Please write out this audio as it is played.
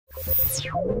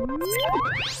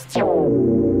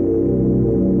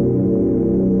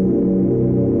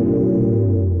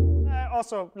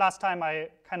Also, last time I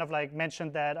kind of like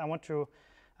mentioned that I want to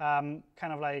kind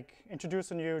of like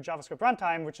introduce a new JavaScript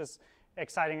runtime, which is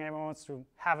exciting. Everyone wants to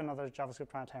have another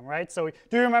JavaScript runtime, right? So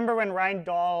do you remember when Ryan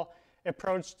Dahl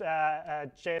approached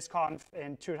JSConf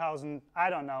in 2000, I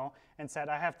don't know, and said,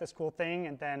 I have this cool thing,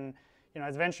 and then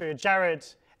eventually Jared,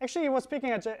 actually he was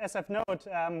speaking at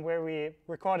SFNode where we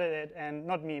recorded it, and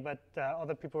not me, but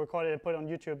other people recorded it and put it on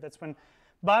YouTube. That's when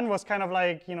Bromann was kind of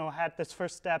like, had this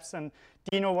first steps, and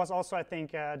Deno was also, I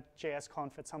think,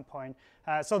 JSConf at some point.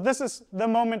 So this is the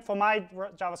moment for my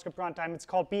JavaScript runtime. It's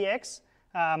called BX.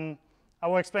 I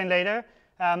will explain later.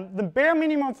 The bare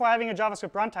minimum for having a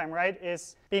JavaScript runtime, right,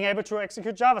 is being able to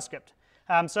execute JavaScript.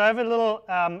 So I have a little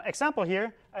example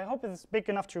here. I hope it's big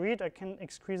enough to read. I can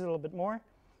increase it a little bit more.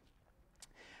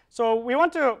 So we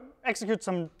want to execute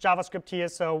some JavaScript here.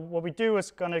 So what we do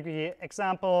is going to be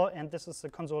example, and this is the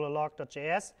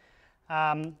console.log.js.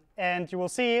 And you will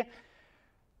see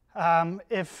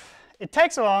if it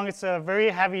takes along, it's a very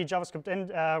heavy JavaScript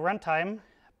runtime,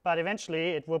 but eventually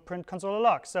it will print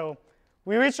console.log. So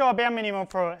we reach our bare minimum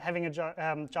for having a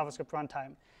JavaScript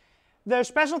runtime. The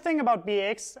special thing about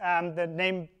BX,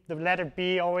 the letter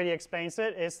B already explains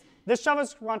it, is this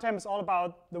JavaScript runtime is all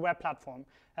about the web platform.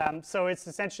 So it's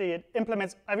essentially, it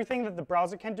implements everything that the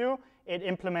browser can do. It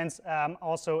implements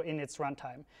also in its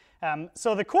runtime.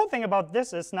 So the cool thing about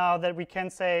this is now that we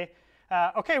can say,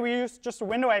 OK, we use just a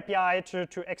window API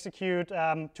to execute,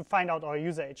 to find out our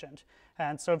user agent.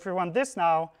 And so if we run this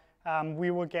now,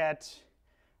 we will get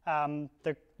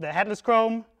the headless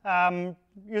Chrome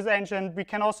user agent. We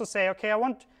can also say, OK, I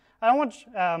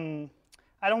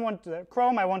don't want the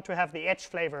Chrome. I want to have the Edge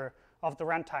flavor of the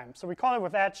runtime. So we call it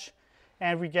with Edge.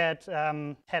 And we get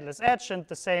headless Edge, and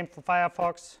the same for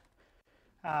Firefox,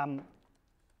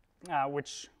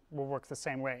 which will work the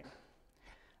same way.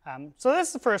 So this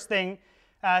is the first thing.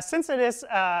 Since it is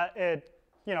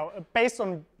based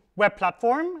on web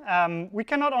platform, we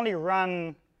can not only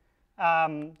run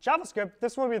JavaScript.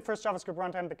 This will be the first JavaScript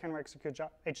runtime that can execute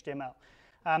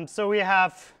HTML. So we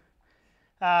have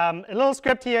a little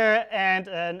script here and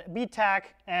a B tag.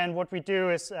 And what we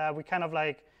do is we kind of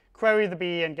like query the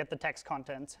B and get the text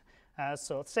content.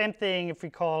 So same thing if we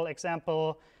call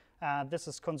example, this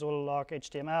is console.log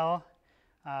HTML.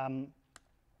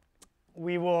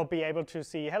 We will be able to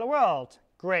see hello world.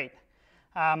 Great.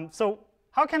 So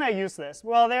how can I use this?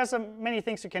 Well, there's many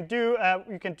things you can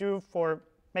do for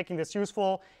making this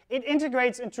useful. It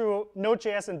integrates into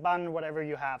Node.js and Bun, whatever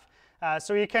you have.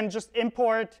 So you can just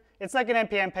import. It's like an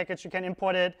NPM package. You can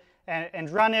import it and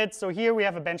run it. So here we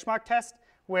have a benchmark test,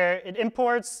 where it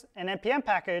imports an NPM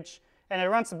package, and it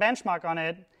runs a benchmark on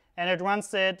it, and it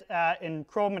runs it in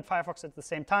Chrome and Firefox at the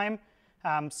same time.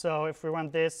 So if we run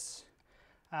this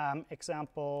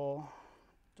example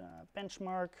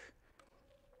benchmark,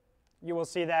 you will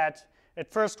see that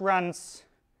it first runs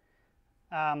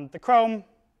the Chrome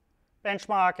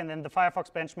benchmark, and then the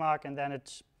Firefox benchmark, and then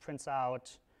it prints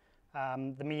out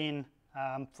the mean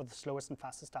for the slowest and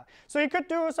fastest time. So you could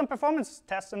do some performance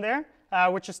tests in there,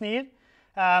 which is neat.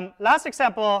 Last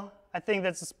example, I think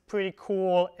that's pretty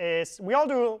cool, is we all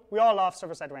love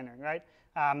server-side rendering, right?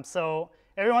 So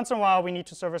every once in a while, we need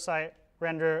to server-side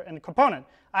render a component.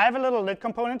 I have a little lit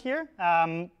component here.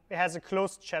 It has a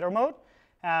closed shadow mode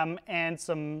and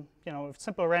some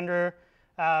simple render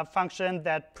function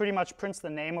that pretty much prints the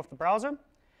name of the browser,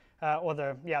 or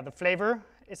the flavor,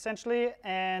 essentially.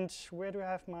 And where do I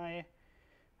have my?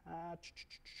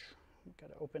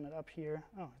 Got to open it up here.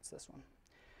 Oh, it's this one.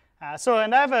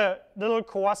 And I have a little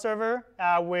core server,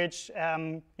 which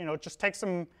just takes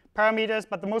some parameters.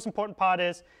 But the most important part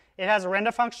is it has a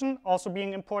render function also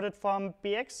being imported from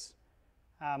BX,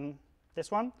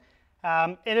 this one.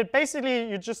 And it basically,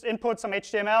 you just input some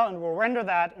HTML, and we'll render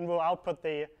that, and we'll output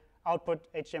the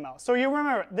HTML. So you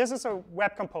remember, this is a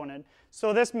web component.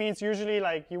 So this means usually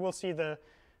like you will see the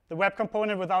web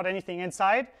component without anything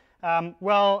inside.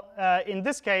 In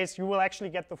this case, you will actually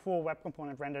get the full web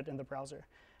component rendered in the browser.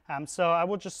 So I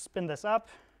will just spin this up.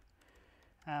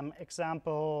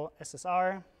 Example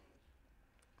SSR.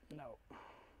 No.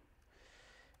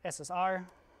 SSR.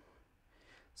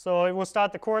 So it will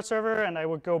start the core server, and I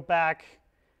will go back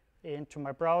into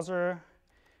my browser,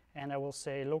 and I will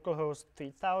say localhost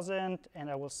 3000, and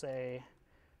I will say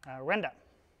render.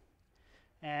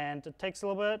 And it takes a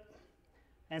little bit,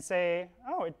 and say,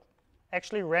 oh, it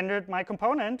actually rendered my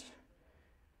component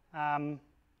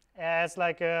as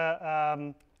like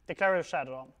a declarative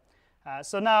shadow DOM.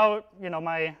 So now,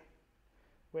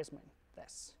 where's my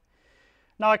this?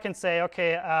 now I can say,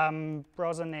 OK,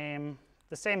 browser name,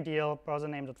 the same deal, browser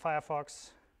name.firefox.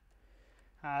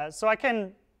 So I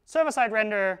can server-side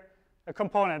render a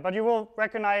component, but you will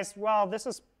recognize, well, this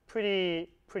is pretty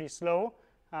slow.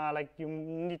 Like you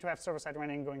need to have server-side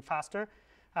rendering going faster.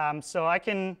 So I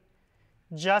can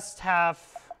just have,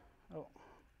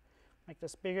 make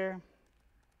this bigger,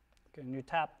 get a new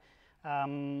tab.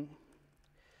 I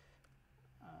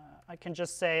can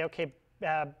just say, OK,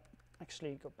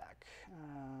 actually go back,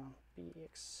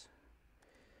 bx.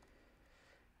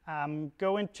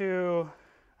 Go into,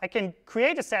 I can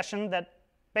create a session that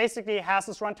basically has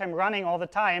this runtime running all the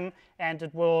time, and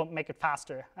it will make it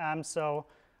faster. So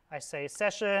I say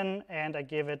session, and I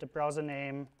give it a browser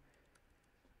name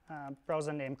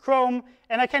Chrome.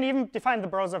 And I can even define the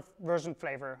browser version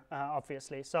flavor,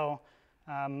 obviously. So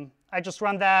I just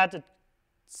run that. It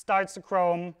starts the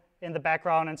Chrome in the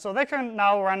background. And so they can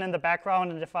now run in the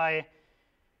background. And if I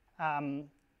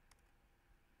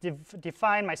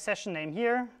define my session name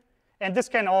here, and this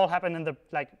can all happen in the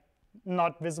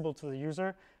not visible to the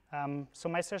user. So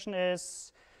my session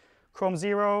is Chrome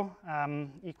 0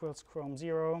 equals Chrome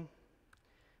 0.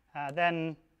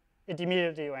 Then it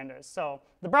immediately renders. So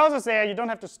the browser's there. You don't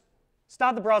have to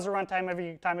start the browser runtime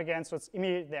every time again, so it's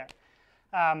immediately there.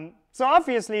 So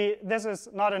obviously, this is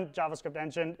not a JavaScript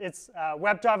engine. It's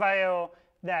WebDriver.io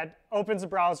that opens a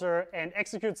browser and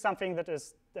executes something that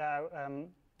is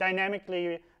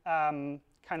dynamically kind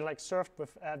of like served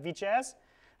with Vue.js.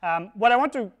 What I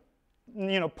want to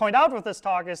point out with this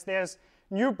talk is there's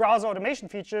new browser automation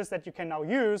features that you can now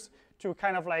use to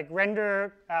kind of like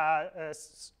render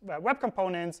web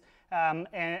components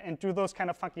and do those kind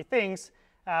of funky things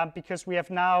because we have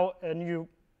now a new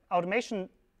automation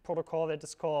protocol that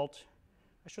is called,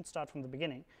 I should start from the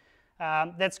beginning,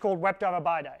 that's called WebDriver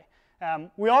BiDi.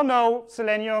 We all know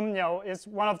Selenium is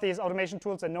one of these automation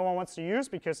tools that no one wants to use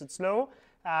because it's slow.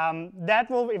 That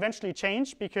will eventually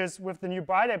change because with the new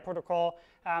BiDi protocol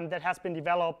that has been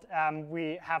developed,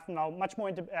 we have now much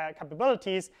more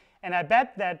capabilities. And I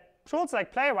bet that tools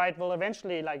like Playwright will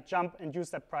eventually jump and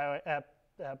use that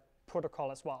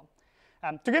protocol as well.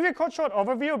 To give you a short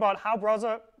overview about how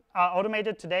browsers are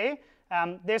automated today,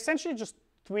 there's essentially just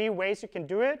 3 ways you can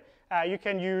do it. You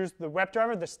can use the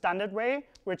WebDriver the standard way,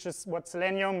 which is what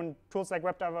Selenium and tools like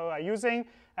WebDriver are using.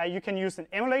 You can use an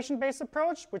emulation-based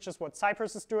approach, which is what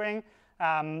Cypress is doing,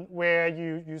 where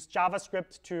you use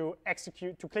JavaScript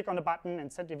to click on the button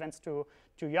and send events to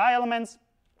UI elements.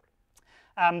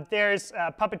 There's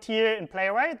Puppeteer and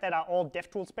Playwright that are all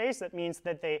DevTools-based. That means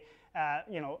that they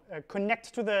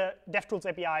connect to the DevTools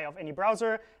API of any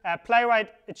browser. Playwright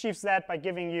achieves that by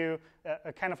giving you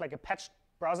a kind of like a patched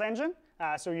browser engine.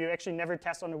 So you actually never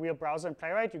test on a real browser in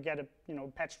Playwright. You get a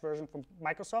patched version from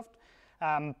Microsoft.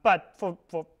 But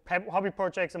for hobby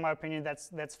projects, in my opinion,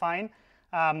 that's fine.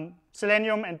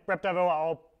 Selenium and WebDriver are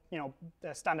all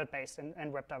standard-based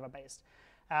and WebDriver-based.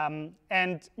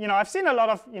 And I've seen a lot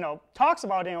of talks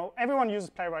about everyone uses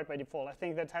Playwright by default. I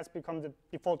think that has become the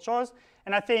default choice.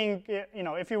 And I think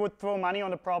if you would throw money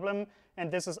on the problem, and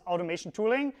this is automation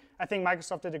tooling, I think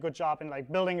Microsoft did a good job in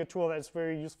building a tool that's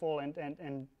very useful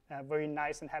and very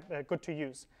nice and good to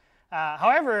use.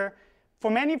 However,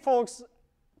 for many folks,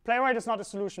 Playwright is not a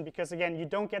solution because, again, you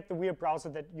don't get the weird browser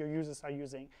that your users are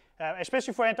using.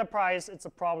 Especially for enterprise, it's a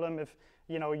problem if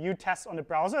you test on a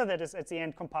browser that is at the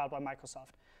end compiled by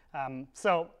Microsoft.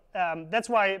 So that's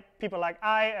why people like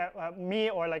me,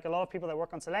 or a lot of people that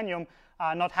work on Selenium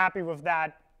are not happy with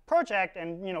that project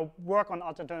and work on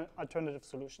alternative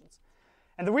solutions.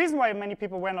 And the reason why many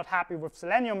people were not happy with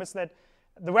Selenium is that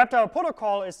the WebDriver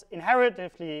protocol is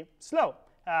inherently slow.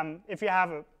 If you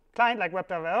have a client like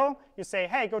WebDriver.io, you say,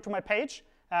 hey, go to my page.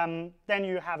 Then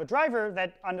you have a driver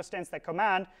that understands that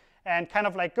command and kind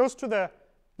of goes to the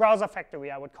browser factory,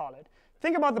 I would call it.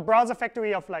 Think about the browser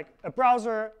factory of a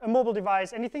browser, a mobile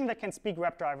device, anything that can speak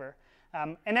WebDriver.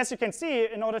 And as you can see,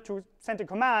 in order to send a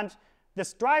command,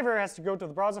 this driver has to go to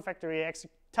the browser factory,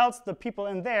 tells the people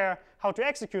in there how to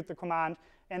execute the command,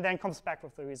 and then comes back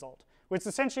with the result, which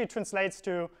essentially translates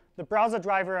to the browser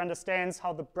driver understands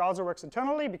how the browser works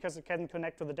internally because it can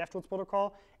connect to the DevTools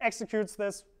protocol, executes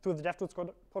this through the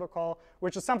DevTools protocol,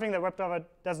 which is something that WebDriver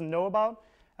doesn't know about,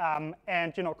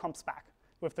 and comes back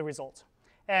with the result.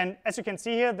 And as you can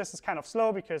see here, this is kind of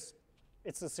slow because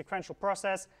it's a sequential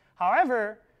process.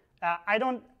 However, I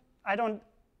don't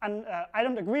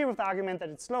agree with the argument that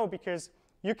it's slow because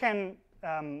you can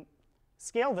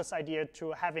scale this idea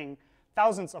to having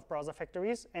thousands of browser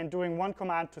factories and doing one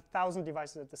command to 1,000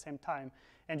 devices at the same time.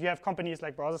 And you have companies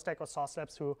like BrowserStack or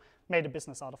SauceLabs who made a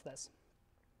business out of this.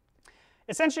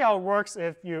 essentially how it works,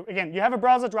 if you, again, you have a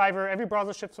browser driver, every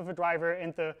browser ships with a driver,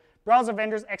 and the browser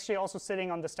vendor is actually also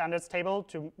sitting on the standards table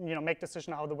to make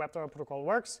decision how the WebDriver protocol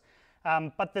works.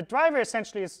 But the driver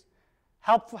essentially is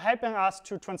helping us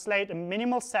to translate a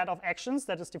minimal set of actions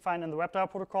that is defined in the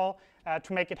WebDriver protocol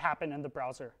to make it happen in the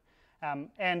browser.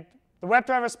 And the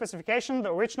WebDriver specification,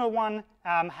 the original one,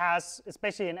 is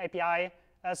basically an API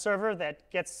server that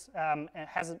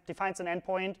defines an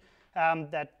endpoint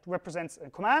that represents a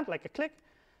command, like a click.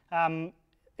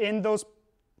 In those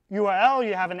URL,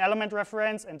 you have an element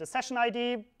reference and a session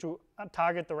ID to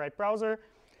target the right browser.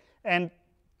 And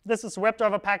this is a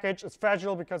WebDriver package. It's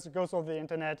fragile because it goes over the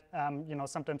internet.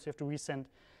 Sometimes you have to resend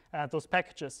those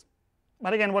packages.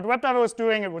 But again, what WebDriver was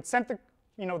doing, it would send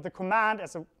the command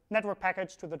as a network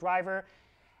package to the driver.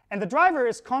 And the driver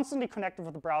is constantly connected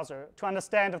with the browser to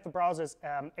understand if the browser is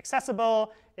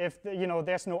accessible, if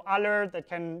there's no alert that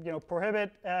can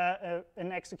prohibit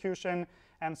an execution.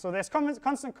 So there's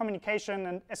constant communication.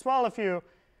 And as well, if you,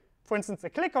 for instance, a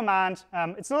click command,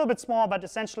 it's a little bit small, but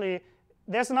essentially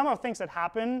there's a number of things that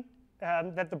happen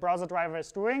that the browser driver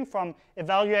is doing, from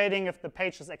evaluating if the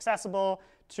page is accessible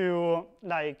to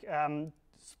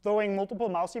throwing multiple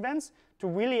mouse events to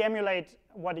really emulate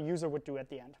what a user would do at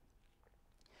the end.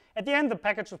 At the end, the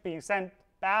package is being sent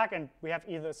back, and we have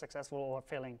either a successful or a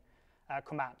failing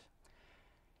command.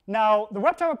 Now, the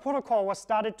WebDriver protocol was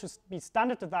started to be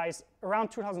standardized around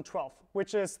 2012,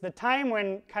 which is the time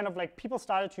when people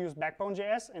started to use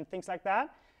Backbone.js and things like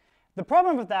that. The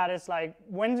problem with that is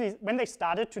when they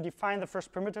started to define the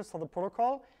first primitives for the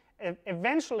protocol,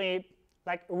 eventually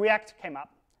React came up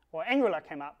or Angular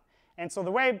came up. And so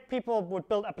the way people would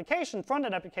build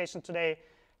front-end application today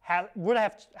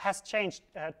has changed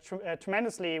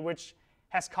tremendously, which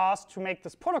has caused to make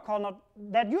this protocol not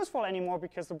that useful anymore,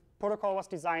 because the protocol was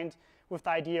designed with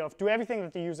the idea of do everything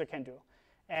that the user can do.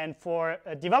 And for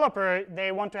a developer,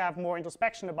 they want to have more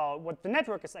introspection about what the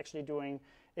network is actually doing.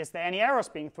 Is there any errors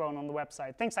being thrown on the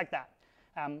website? Things like that.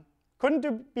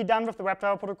 Couldn't be done with the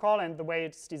WebDriver protocol and the way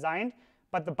it's designed.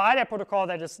 But the BiDi protocol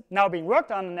that is now being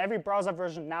worked on, and every browser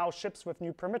version now ships with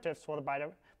new primitives for the BiDi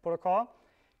protocol,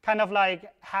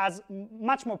 has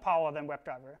much more power than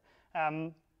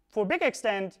WebDriver. For a big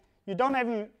extent, you don't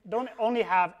only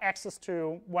have access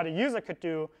to what a user could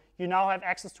do, you now have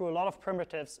access to a lot of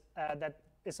primitives that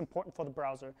is important for the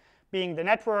browser, being the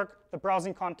network, the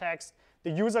browsing context,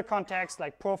 the user context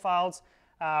like profiles,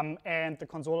 and the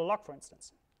console log, for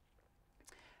instance.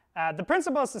 The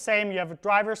principle is the same. You have a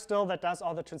driver still that does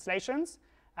all the translations,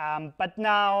 but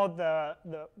now the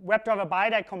WebDriver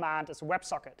BiDi command is a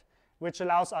WebSocket, which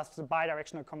allows us the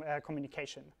bidirectional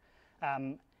communication.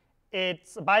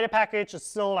 It's a BiDi package. It's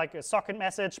still like a socket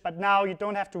message, but now you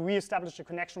don't have to reestablish a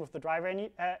connection with the driver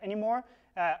anymore,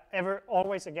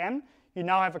 always again. You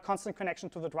now have a constant connection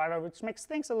to the driver, which makes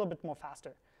things a little bit more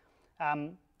faster.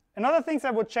 Another thing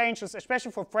that would change is,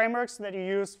 especially for frameworks that you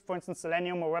use, for instance,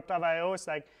 Selenium or WebDriver.io, is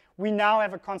we now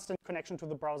have a constant connection to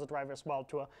the browser driver as well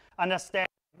to understand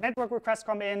network requests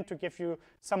come in, to give you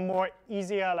some more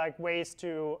easier ways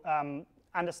to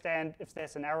understand if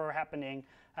there's an error happening,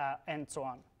 and so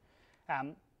on.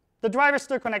 The driver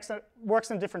still works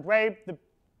in a different way.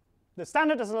 The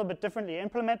standard is a little bit differently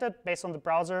implemented based on the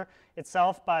browser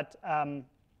itself, but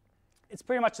it's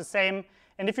pretty much the same.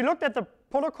 And if you looked at the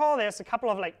protocol, there's a couple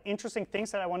of interesting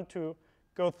things that I want to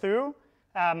go through.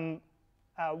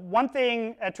 One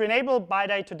thing to enable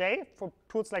BiDi today for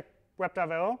tools like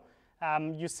WebDriver.io,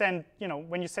 you send,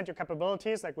 when you send your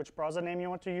capabilities, which browser name you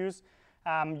want to use,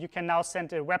 you can now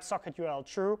send a WebSocket URL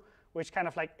true, which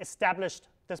established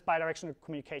this bidirectional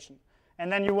communication.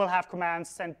 And then you will have commands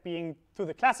sent being through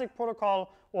the classic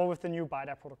protocol or with the new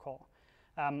BiDi protocol.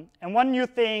 And one new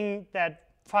thing that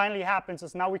finally happens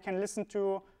is now we can listen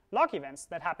to log events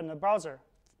that happen in the browser,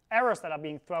 errors that are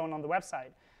being thrown on the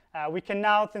website. We can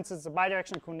now, since it's a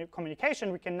bidirectional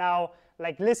communication, we can now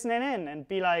listen in and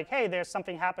be hey, there's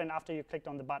something happened after you clicked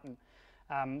on the button.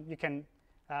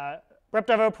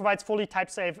 WebDriver provides fully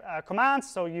type-safe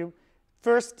commands, so you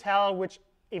first tell which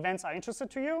events are interested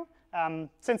to you.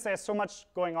 Since there's so much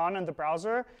going on in the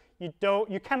browser, you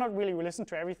cannot really listen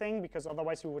to everything, because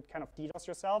otherwise you would DDoS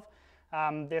yourself.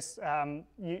 The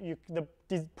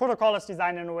protocol is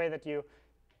designed in a way that you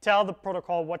tell the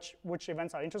protocol which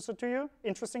events are interesting to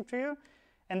you,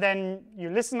 and then you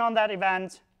listen on that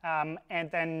event,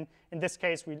 and then in this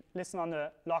case we listen on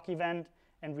the log event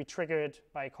and we trigger it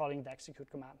by calling the execute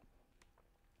command.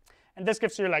 And this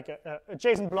gives you a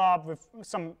JSON blob with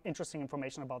some interesting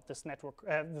information about this network,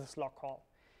 this log call.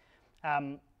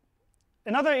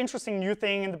 Another interesting new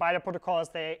thing in the BiDi protocol is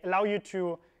they allow you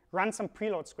to run some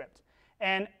preload script.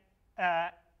 And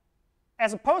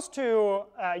as opposed to,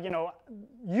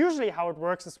 usually how it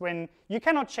works is when you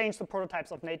cannot change the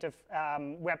prototypes of native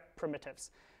web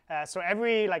primitives. So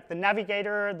the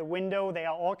navigator, the window, they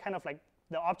are all kind of like,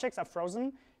 the objects are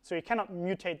frozen, so you cannot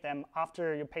mutate them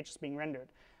after your page is being rendered.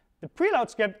 The preload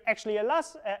script actually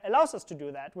allows us to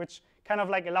do that, which kind of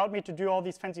like allowed me to do all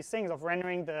these fancy things of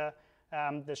rendering the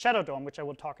shadow DOM, which I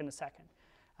will talk in a second.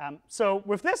 So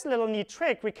with this little neat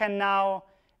trick, we can now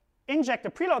inject a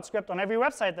preload script on every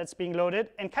website that's being loaded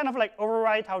and kind of like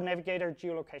override how Navigator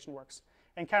geolocation works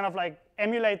and kind of like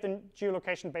emulate the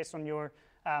geolocation based on your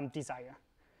desire.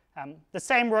 The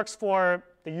same works for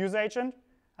the user agent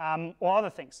or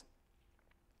other things.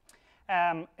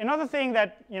 Another thing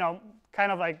that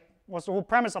kind of like was the whole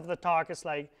premise of the talk is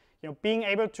like being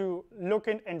able to look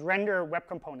in and render web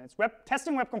components.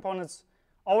 Testing web components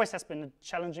always has been a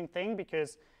challenging thing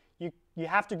because you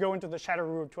have to go into the shadow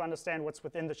root to understand what's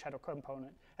within the shadow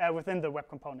component, within the web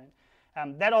component.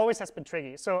 That always has been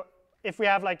tricky. So if we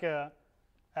have like a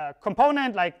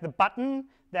component like the button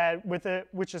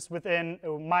which is within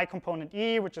my component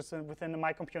E, which is within the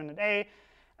my component A,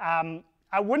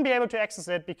 I wouldn't be able to access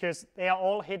it because they are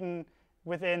all hidden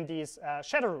within these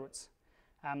shadow roots.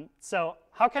 So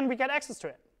how can we get access to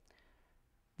it?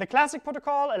 The classic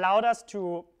protocol allowed us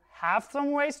to have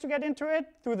some ways to get into it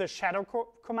through the shadow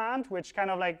command, which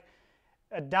kind of like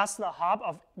does the hop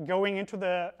of going into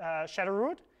the shadow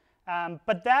root.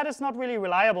 But that is not really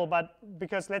reliable,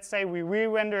 because let's say we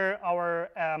re-render our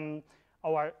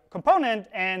component,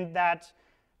 and that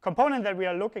component that we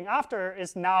are looking after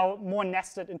is now more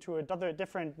nested into another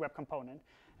different web component.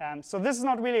 So this is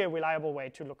not really a reliable way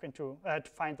to look into,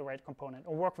 to find the right component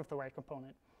or work with the right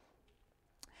component.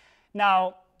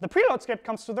 Now, the preload script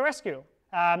comes to the rescue.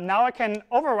 Now I can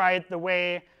override the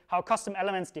way how custom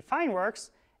elements define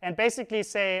works and basically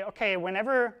say, OK,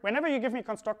 whenever you give me a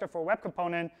constructor for a web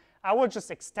component, I will just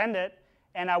extend it,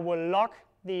 and I will lock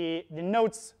the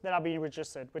nodes that are being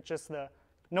registered, which is the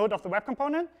node of the web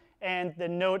component and the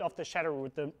node of the shadow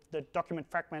root, the document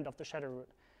fragment of the shadow root.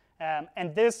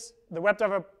 And this, the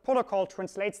WebDriver protocol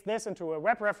translates this into a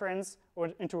web reference,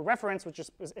 or into a reference, which is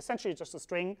essentially just a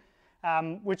string,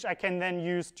 which I can then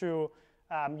use to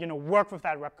work with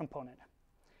that web component.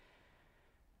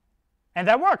 And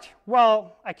that worked.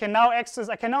 Well, I can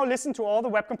now listen to all the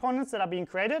web components that are being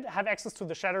created, have access to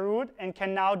the shadow root, and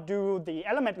can now do the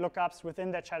element lookups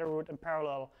within that shadow root in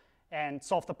parallel and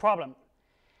solve the problem.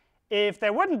 If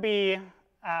there wouldn't be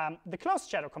the closed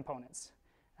shadow components,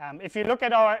 if you look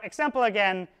at our example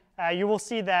again, you will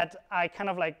see that I kind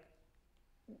of like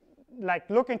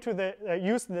look into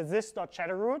use the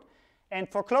this.shadow root, and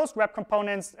for closed web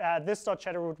components,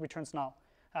 this.shadow root returns null,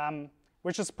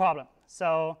 which is a problem.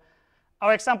 So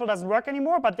our example doesn't work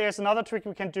anymore, but there's another trick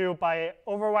we can do by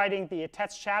overriding the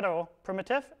attached shadow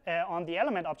primitive on the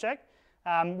element object,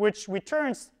 which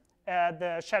returns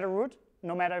the shadow root,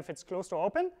 no matter if it's closed or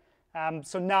open.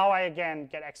 So now I again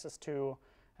get access to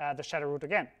the shadow root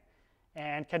again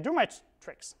and can do my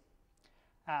tricks.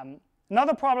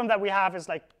 Another problem that we have is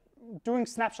like doing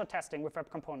snapshot testing with web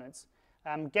components.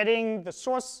 Getting the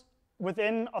source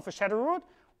within of a shadow root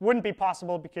wouldn't be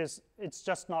possible because it's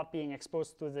just not being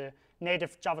exposed to the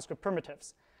native JavaScript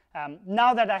primitives.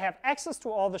 Now that I have access to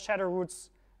all the shadow roots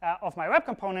of my web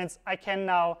components, I can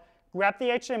now grab the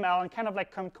HTML and kind of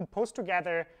like compose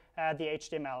together the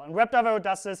HTML. And WebDriver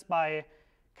does this by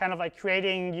kind of like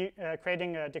creating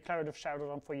a declarative shadow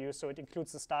DOM for you, so it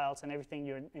includes the styles and everything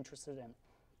you're interested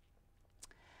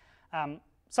in.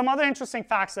 Some other interesting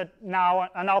facts that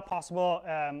are now possible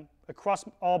across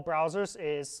all browsers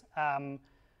is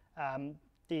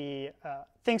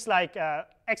things like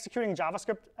executing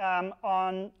JavaScript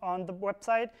on the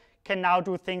website can now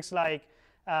do things like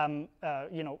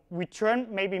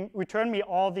return me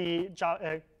all the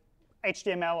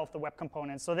HTML of the web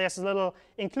components. So there's a little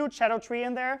include shadow tree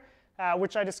in there,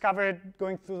 which I discovered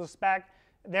going through the spec.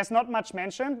 There's not much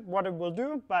mentioned what it will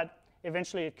do, but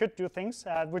eventually it could do things,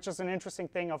 which is an interesting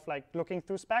thing of like looking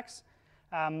through specs.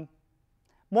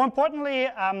 More importantly,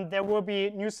 there will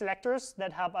be new selectors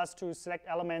that help us to select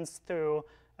elements through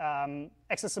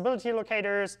accessibility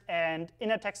locators and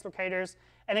inner text locators.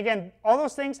 And again, all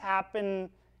those things have been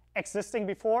existing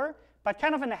before, but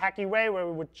kind of in a hacky way where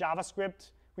we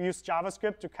use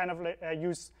JavaScript to kind of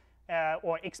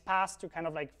or XPath to kind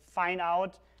of like find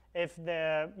out if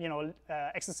the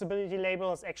accessibility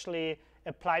label is actually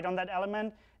applied on that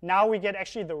element. Now we get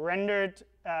actually the rendered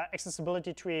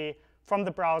accessibility tree from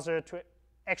the browser to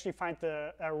actually find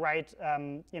the right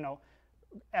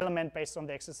element based on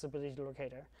the accessibility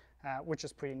locator, which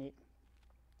is pretty neat.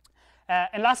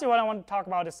 And lastly, what I want to talk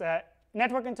about is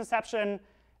network interception.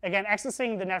 again,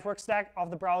 accessing the network stack of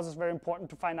the browser is very important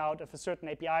to find out if a certain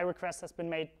API request has been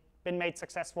made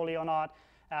successfully or not.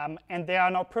 And there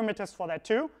are now primitives for that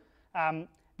too.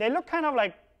 They look kind of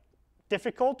like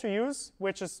difficult to use,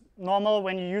 which is normal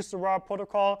when you use the raw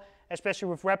protocol, especially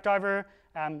with WebDriver.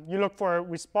 You look for a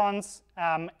response,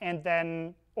 and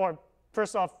then, or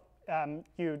first off,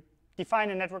 you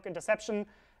define a network interception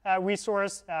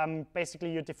resource.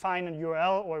 Basically, you define a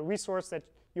URL or a resource that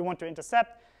you want to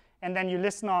intercept, and then you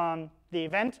listen on the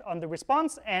event, on the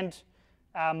response, and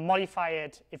modify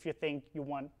it if you think you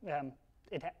want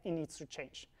it needs to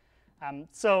change.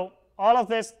 So all of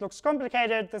this looks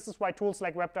complicated. This is why tools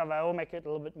like WebDriver.io make it a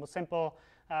little bit more simple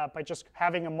by just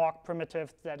having a mark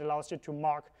primitive that allows you to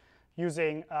mark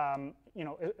using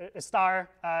a star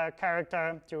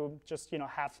character to just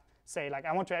have say like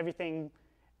I want to everything.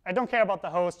 I don't care about the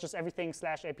host, just everything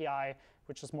 /API,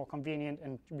 which is more convenient,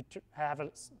 and have a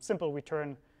simple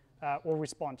return or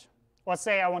respond. Or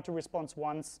say I want to respond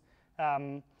once,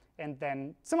 and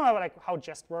then similar like how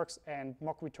jest works and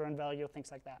mock return value,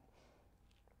 things like that.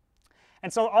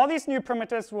 And so all these new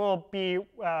primitives will be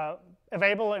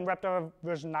available in WebDriver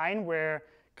version 9, where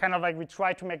kind of like we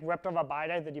try to make WebDriver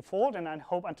BiDi the default, and I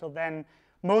hope until then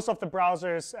most of the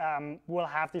browsers will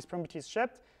have these primitives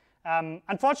shipped.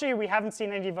 Unfortunately, we haven't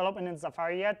seen any development in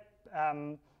Safari yet,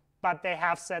 but they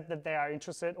have said that they are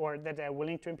interested or that they're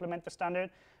willing to implement the standard.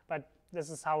 But this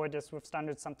is how it is with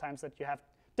standards sometimes, that you have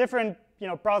different,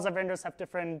 browser vendors have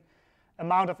different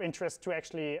amount of interest to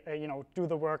actually, do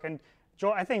the work. And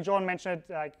I think John mentioned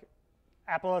like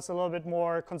Apple is a little bit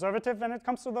more conservative when it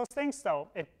comes to those things, so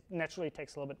it naturally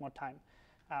takes a little bit more time.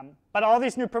 But all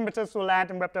these new primitives will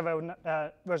land in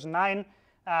WebDriver version 9,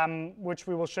 which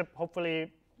we will ship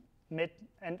hopefully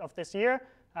end of this year.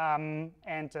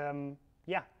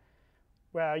 Yeah,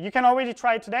 well, you can already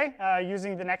try it today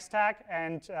using the next tag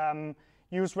and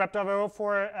use WebDriver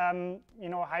for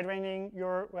hydrating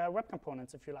your web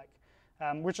components if you like,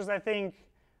 which is I think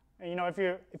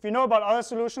if you know about other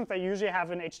solutions, they usually have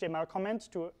an HTML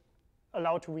comment to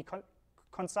allow to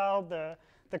reconcile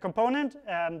the component.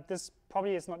 This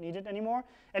probably is not needed anymore.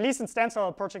 At least in Stencil,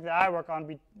 a project that I work on,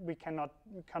 we can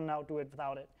now do it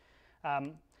without it.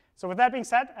 So with that being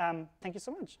said, thank you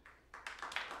so much.